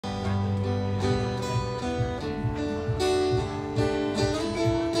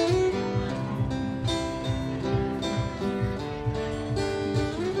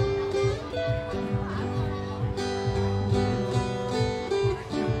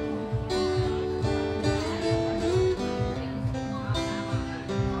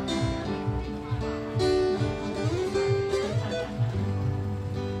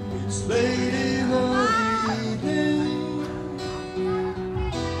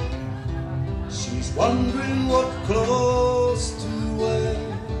wondering what clothes to wear.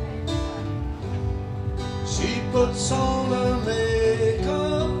 She puts on her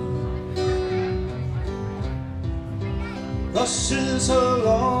makeup, brushes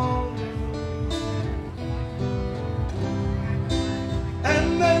along,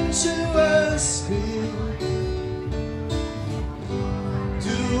 and then she asks me,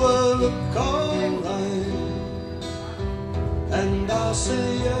 do I look alright? And I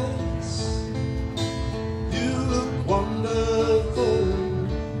say yes, you look wonderful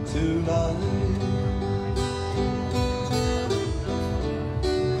tonight.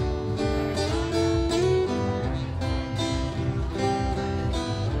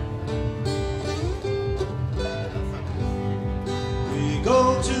 We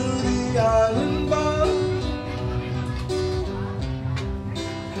go to the island bar,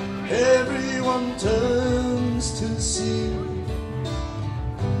 everyone turns to see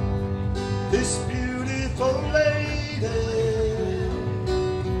this beautiful lady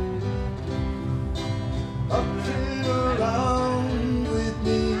up here around with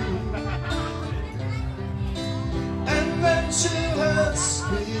me. And then she'll ask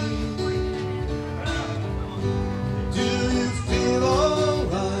me, do you feel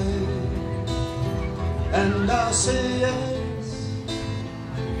alright? And I'll say yes,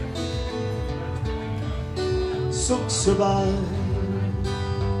 sukhsabay.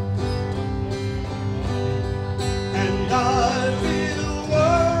 And I feel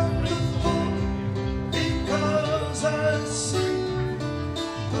wonderful because I see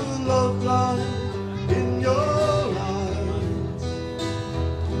the love light in your eyes,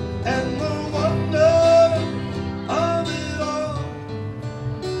 and the wonder of it all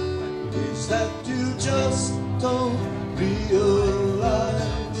is that you just don't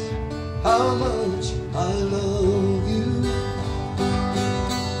realize how much I love you.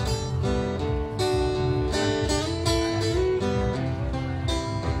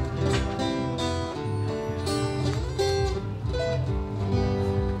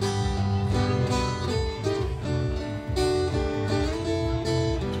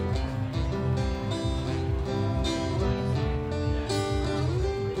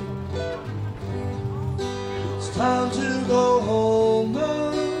 Time to go home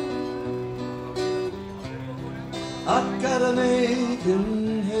now. I've got an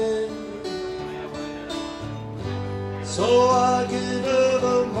aching head, so I give her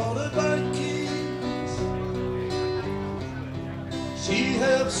the motorbike keys. She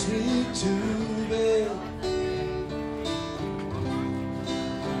helps me to bed.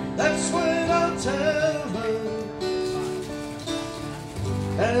 That's when I tell her,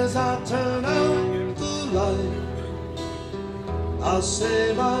 as I turn out the light, I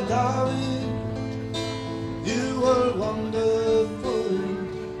say, my darling, you were wonderful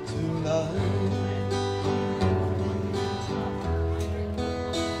tonight.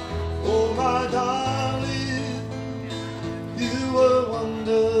 Oh, my darling, you were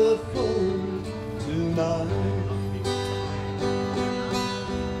wonderful tonight.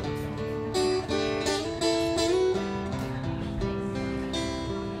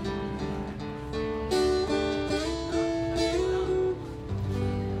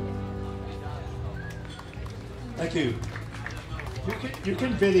 Thank you. You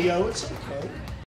can video, it's okay.